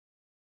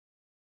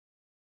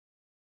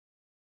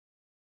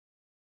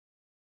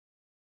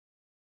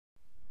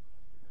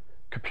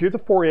compute the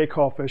Fourier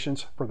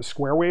coefficients for the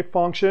square wave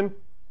function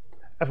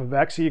f of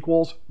x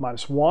equals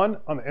 -1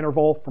 on the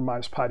interval from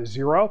minus pi to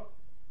 0,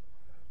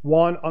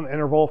 1 on the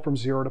interval from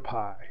 0 to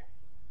pi.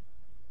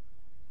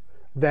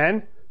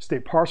 Then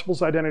state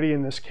Parseval's identity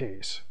in this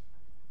case.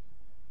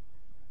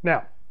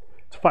 Now,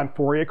 to find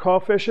Fourier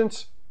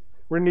coefficients,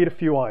 we're going to need a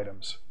few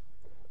items.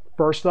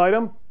 First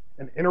item,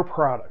 an inner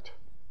product.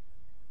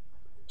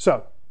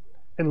 So,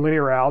 in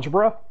linear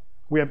algebra,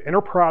 we have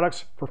inner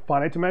products for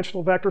finite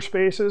dimensional vector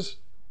spaces.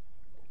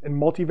 In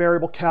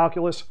multivariable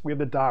calculus, we have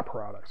the dot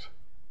product.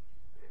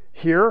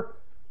 Here,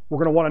 we're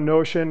going to want a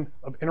notion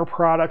of inner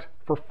product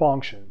for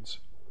functions.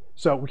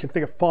 So we can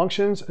think of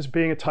functions as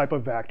being a type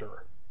of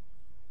vector.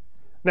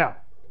 Now,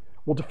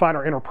 we'll define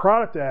our inner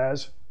product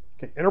as,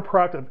 inner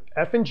product of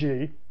f and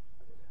g.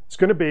 It's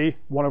going to be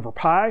 1 over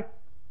pi,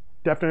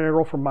 definite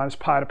integral from minus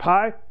pi to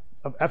pi,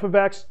 of f of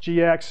x,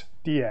 gx,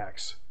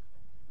 dx.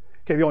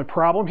 Okay, the only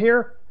problem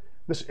here,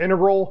 this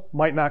integral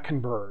might not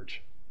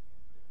converge.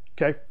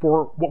 Okay,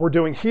 for what we're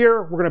doing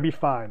here, we're going to be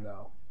fine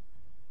though.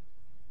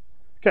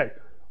 Okay,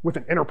 with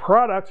an inner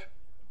product,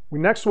 we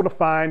next will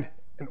define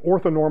an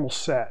orthonormal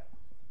set.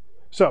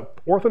 So,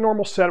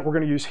 orthonormal set we're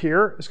going to use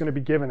here is going to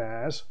be given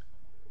as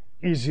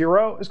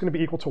E0 is going to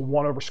be equal to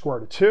 1 over square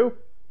root of 2,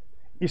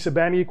 E sub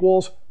n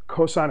equals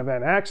cosine of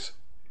nx,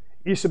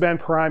 E sub n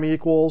prime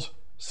equals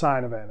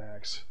sine of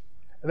nx.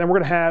 And then we're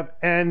going to have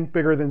n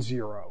bigger than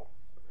 0.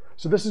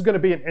 So this is going to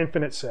be an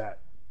infinite set.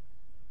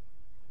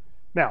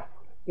 Now,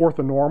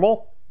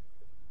 orthonormal,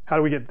 how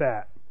do we get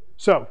that?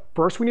 So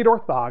first we need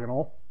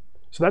orthogonal.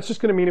 So that's just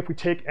going to mean if we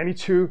take any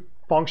two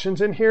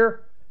functions in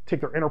here,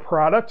 take their inner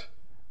product,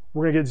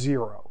 we're going to get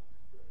 0.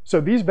 So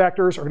these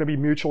vectors are going to be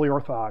mutually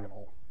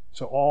orthogonal.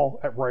 So all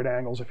at right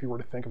angles if you were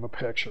to think of a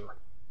picture.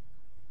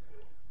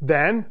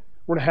 Then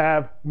we're going to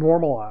have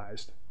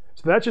normalized.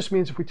 So that just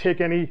means if we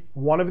take any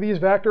one of these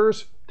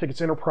vectors, take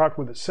its inner product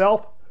with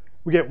itself,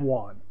 we get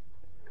 1.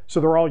 So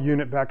they're all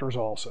unit vectors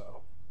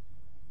also.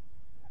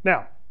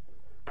 Now,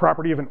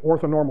 property of an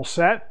orthonormal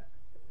set.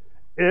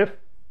 If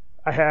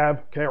I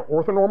have our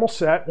orthonormal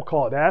set, we'll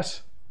call it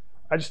S.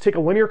 I just take a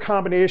linear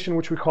combination,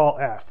 which we call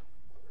F.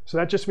 So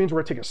that just means we're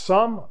going to take a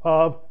sum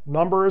of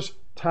numbers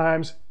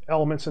times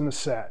elements in the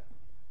set.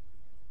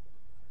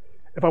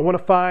 If I want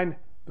to find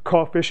the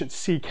coefficient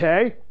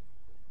CK,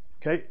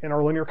 in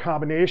our linear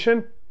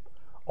combination,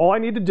 all I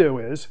need to do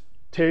is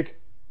take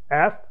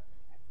F,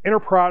 inner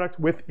product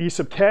with E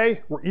sub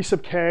k, where E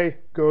sub k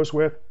goes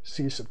with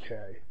C sub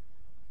k.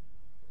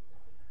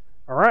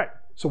 All right,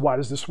 so why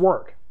does this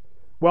work?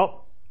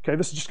 Well,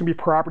 this is just going to be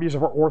properties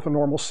of our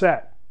orthonormal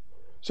set.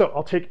 So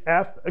I'll take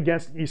F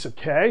against E sub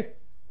k,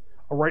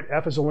 I'll write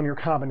F as a linear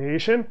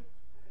combination,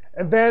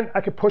 and then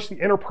I could push the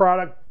inner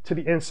product to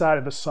the inside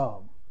of the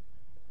sum.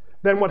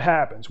 Then what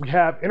happens? We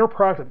have inner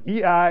product of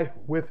EI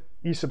with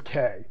E sub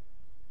k.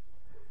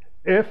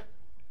 If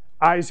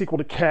I is equal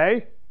to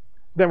k,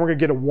 then we're going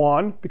to get a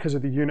 1 because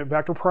of the unit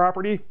vector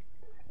property.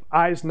 If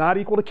I is not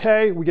equal to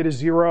k, we get a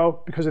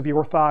 0 because of the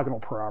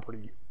orthogonal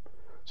property.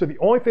 So the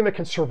only thing that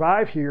can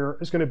survive here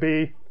is going to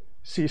be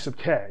C sub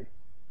k.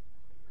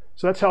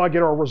 So that's how I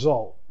get our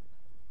result.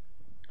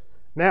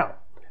 Now,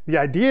 the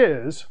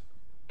idea is,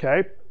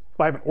 if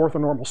I have an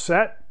orthonormal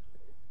set,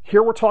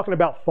 here we're talking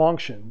about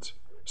functions.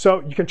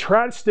 So you can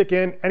try to stick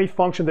in any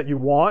function that you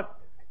want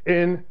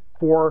in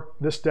for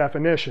this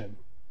definition.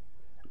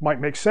 It might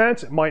make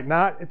sense, it might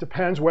not. It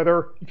depends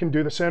whether you can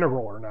do this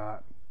integral or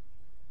not.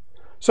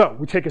 So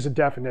we take as a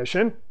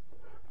definition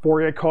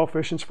Fourier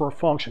coefficients for a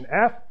function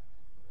f.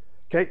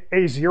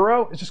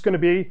 A0 is just going to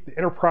be the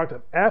inner product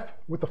of f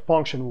with the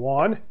function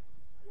 1.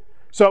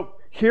 So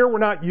here we're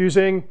not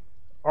using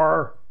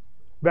our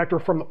vector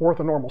from the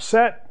orthonormal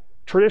set.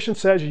 Tradition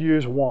says you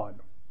use 1.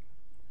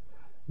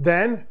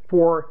 Then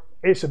for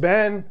a sub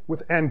n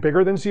with n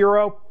bigger than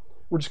 0,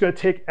 we're just going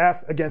to take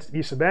f against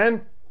E sub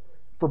n.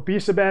 For B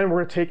sub n,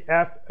 we're going to take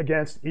f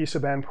against E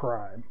sub n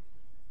prime.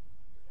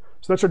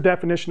 So that's our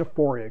definition of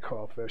Fourier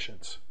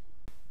coefficients.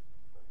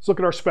 Let's look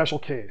at our special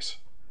case.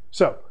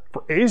 So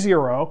for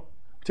A0,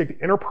 we take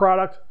the inner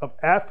product of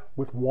f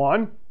with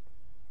 1.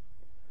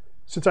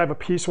 Since I have a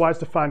piecewise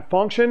defined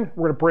function,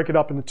 we're going to break it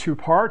up into two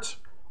parts,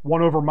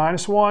 1 over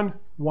minus 1,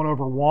 1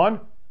 over 1.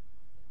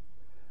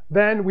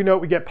 Then we know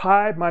we get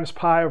pi minus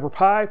pi over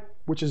pi,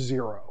 which is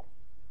 0.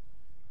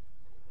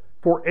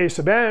 For a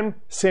sub n,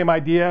 same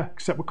idea,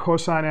 except with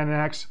cosine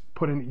nx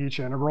put in each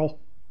integral.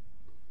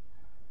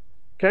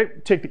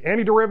 Take the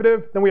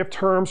antiderivative, then we have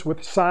terms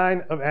with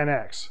sine of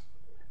nx.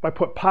 If I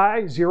put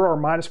pi, 0, or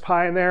minus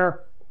pi in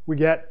there, we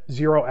get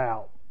 0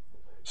 out.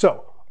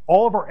 So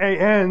all of our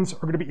an's are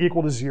going to be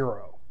equal to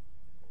 0.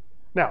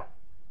 Now,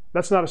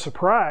 that's not a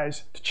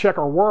surprise. To check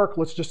our work,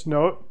 let's just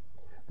note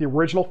the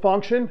original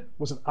function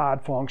was an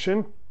odd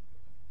function.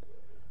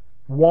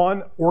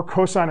 1 or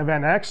cosine of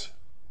nx,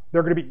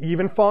 they're going to be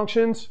even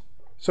functions.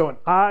 So an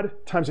odd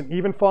times an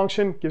even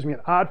function gives me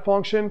an odd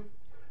function.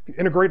 If you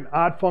integrate an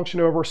odd function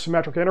over a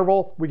symmetric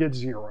interval, we get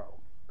 0.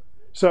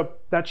 So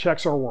that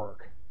checks our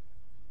work.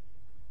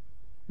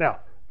 Now,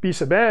 B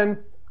sub n,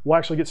 we'll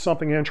actually get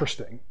something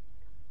interesting.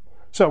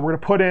 So we're going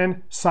to put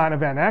in sine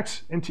of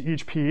nx into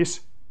each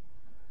piece.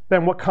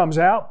 Then what comes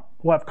out,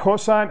 we'll have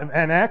cosine of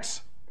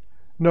nx.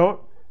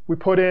 Note, we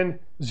put in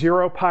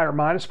 0, pi, or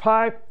minus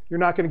pi, you're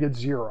not going to get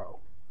 0.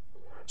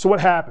 So what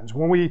happens?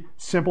 When we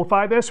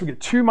simplify this, we get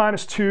 2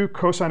 minus 2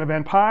 cosine of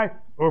n pi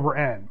over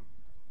n.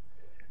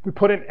 If we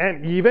put in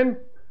n even,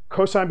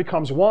 cosine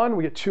becomes 1,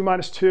 we get 2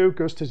 minus 2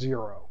 goes to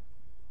 0.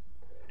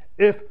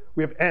 If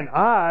we have n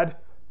odd,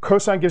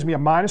 cosine gives me a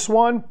minus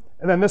 1,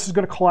 and then this is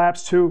going to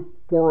collapse to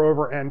 4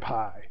 over n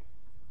pi.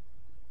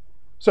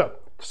 So,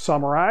 to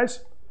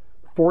summarize,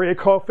 Fourier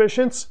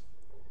coefficients,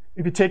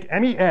 if you take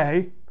any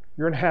a,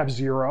 you're going to have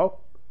 0.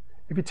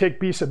 If you take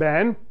b sub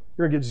n,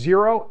 you're going to get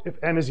 0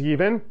 if n is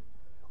even,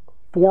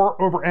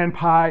 4 over n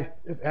pi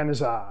if n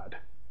is odd.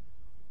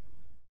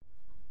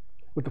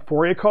 With the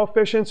Fourier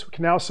coefficients, we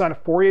can now assign a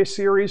Fourier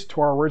series to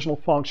our original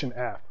function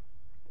f.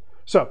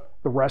 So,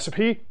 the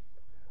recipe,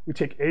 we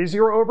take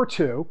a0 over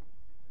 2,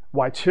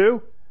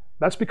 y2,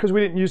 that's because we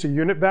didn't use a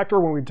unit vector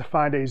when we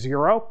defined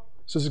a0,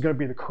 so this is going to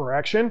be the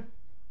correction.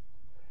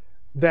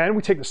 Then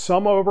we take the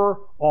sum over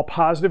all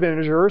positive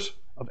integers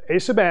of a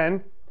sub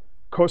n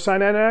cosine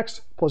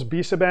nx plus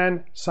b sub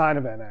n sine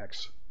of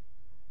nx.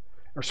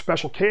 In our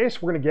special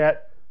case, we're going to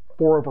get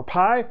 4 over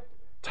pi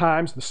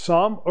times the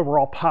sum over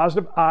all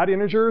positive odd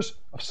integers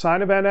of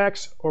sine of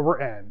nx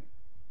over n.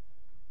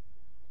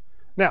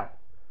 Now,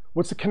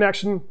 what's the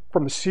connection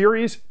from the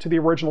series to the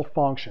original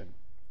function?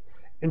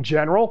 In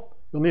general,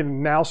 you'll need an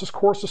analysis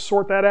course to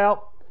sort that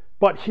out,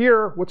 but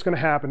here what's going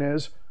to happen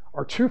is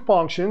our two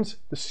functions,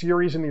 the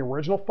series and the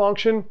original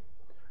function,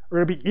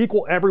 are going to be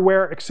equal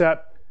everywhere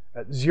except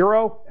at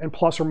 0 and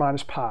plus or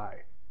minus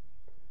pi.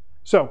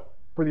 So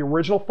for the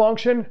original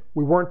function,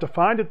 we weren't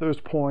defined at those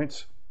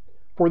points.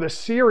 For the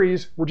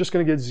series, we're just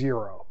going to get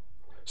 0.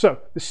 So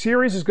the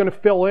series is going to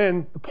fill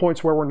in the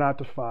points where we're not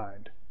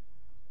defined.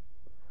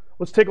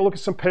 Let's take a look at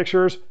some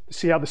pictures to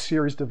see how the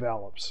series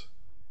develops.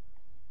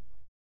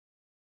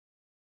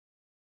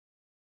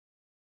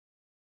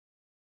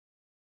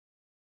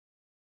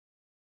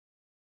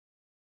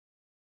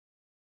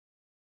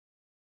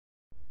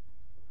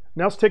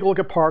 Now let's take a look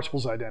at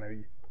Parseval's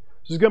identity.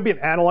 This is going to be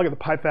an analog of the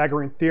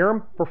Pythagorean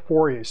theorem for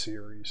Fourier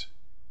series.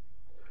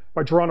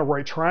 By drawing a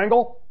right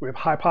triangle, we have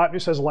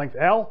hypotenuse has length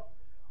L.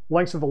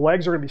 Lengths of the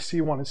legs are going to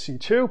be C1 and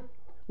C2.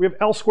 We have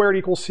L squared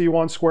equals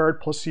C1 squared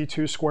plus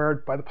C2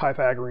 squared by the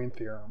Pythagorean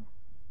theorem.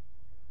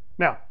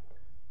 Now,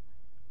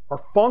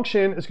 our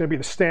function is going to be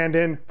the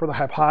stand-in for the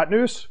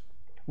hypotenuse.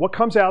 What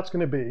comes out is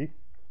going to be,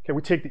 okay,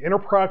 we take the inner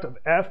product of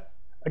f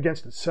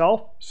against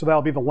itself, so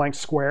that'll be the length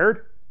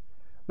squared.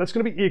 That's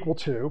going to be equal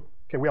to,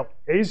 okay, we have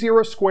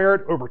a0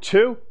 squared over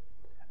 2.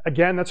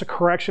 Again, that's a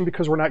correction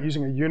because we're not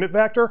using a unit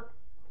vector.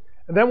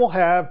 And then we'll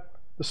have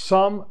the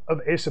sum of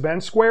a sub n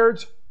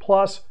squareds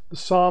plus the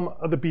sum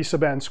of the b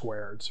sub n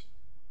squareds.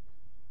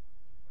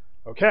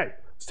 Okay,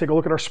 let's take a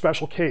look at our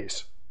special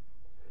case.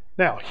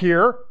 Now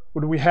here,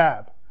 what do we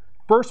have?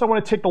 First, I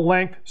want to take the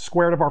length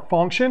squared of our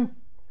function.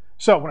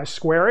 So when I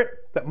square it,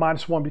 that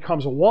minus 1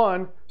 becomes a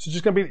 1. So it's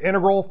just going to be the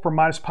integral from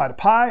minus pi to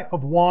pi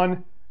of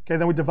 1. Okay,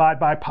 then we divide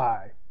by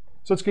pi.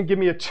 So it's going to give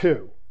me a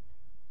 2.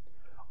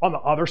 On the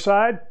other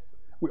side,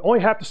 we only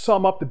have to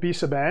sum up the b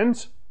sub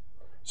n's.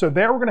 So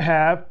there we're going to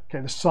have,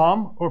 okay, the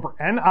sum over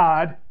n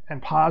odd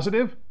and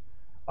positive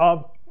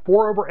of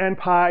 4 over n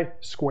pi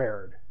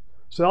squared.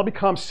 So that'll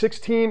become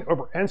 16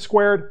 over n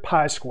squared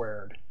pi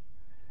squared.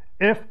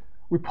 If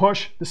we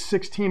push the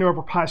 16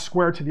 over pi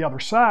squared to the other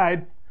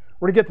side,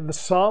 we're going to get to the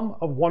sum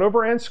of 1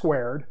 over n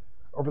squared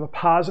over the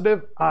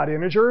positive odd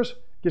integers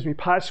gives me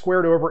pi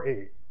squared over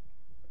 8.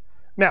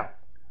 Now,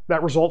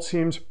 that result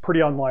seems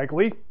pretty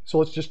unlikely, so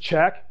let's just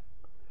check.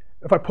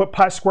 If I put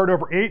pi squared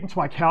over 8 into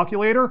my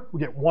calculator, we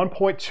get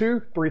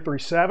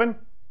 1.2337.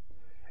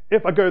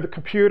 If I go to the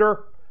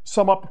computer,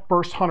 sum up the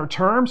first 100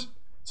 terms,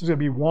 so it's going to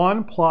be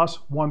 1 plus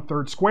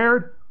 1/3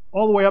 squared,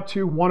 all the way up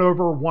to 1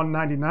 over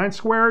 199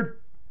 squared.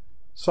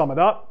 Sum it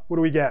up, what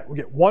do we get? We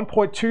get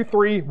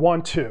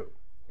 1.2312.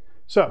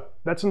 So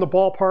that's in the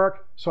ballpark,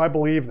 so I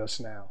believe this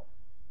now.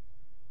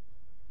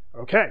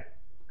 Okay,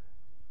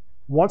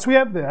 once we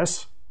have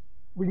this,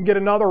 we can get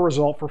another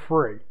result for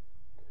free.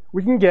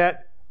 We can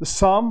get the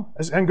sum,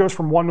 as n goes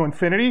from 1 to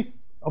infinity,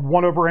 of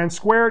 1 over n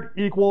squared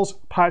equals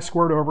pi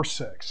squared over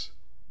 6.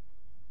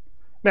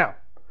 Now,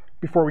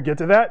 before we get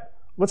to that,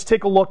 let's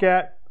take a look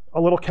at a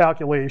little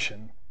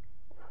calculation.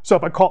 So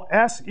if I call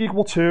S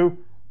equal to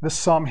the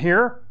sum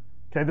here,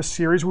 okay, the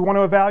series we want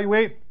to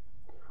evaluate,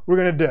 what we're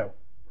going to do.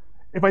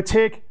 If I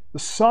take the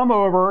sum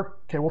over,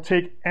 okay, we'll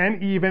take n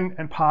even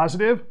and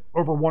positive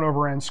over 1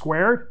 over n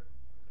squared.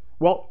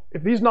 Well,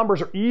 if these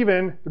numbers are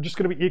even, they're just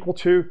going to be equal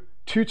to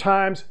 2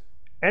 times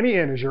any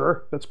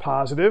integer that's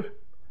positive.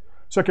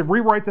 So I could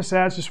rewrite this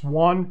as just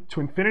 1 to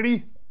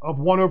infinity of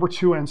 1 over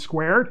 2n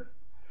squared.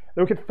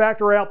 Then we could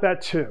factor out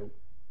that 2.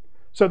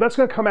 So that's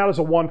going to come out as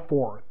a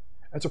 1/4.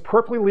 It's a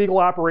perfectly legal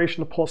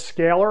operation to pull a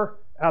scalar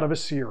out of a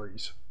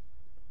series.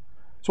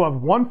 So I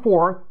have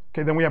 1/4,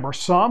 okay, then we have our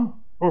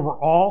sum over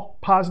all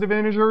positive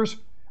integers,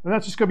 and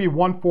that's just going to be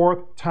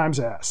 1/4 times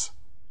s.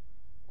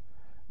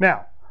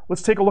 Now,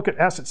 let's take a look at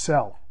S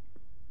itself.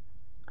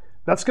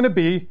 That's going to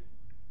be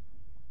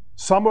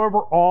sum over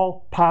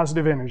all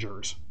positive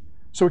integers.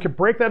 So we can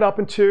break that up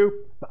into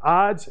the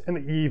odds and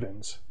the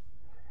evens.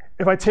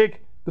 If I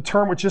take the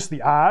term with just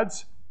the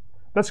odds,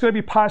 that's going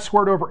to be pi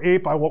squared over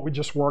 8 by what we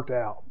just worked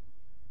out.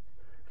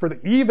 For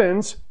the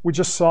evens, we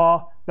just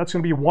saw that's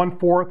going to be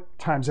 1/4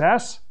 times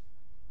S.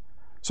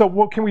 So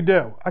what can we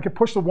do? I can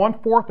push the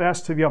 1/4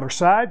 S to the other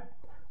side.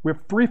 We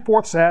have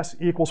 3/4 S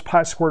equals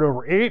pi squared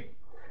over 8.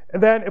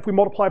 And then if we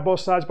multiply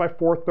both sides by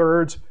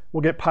 4/3,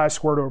 we'll get pi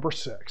squared over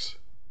 6.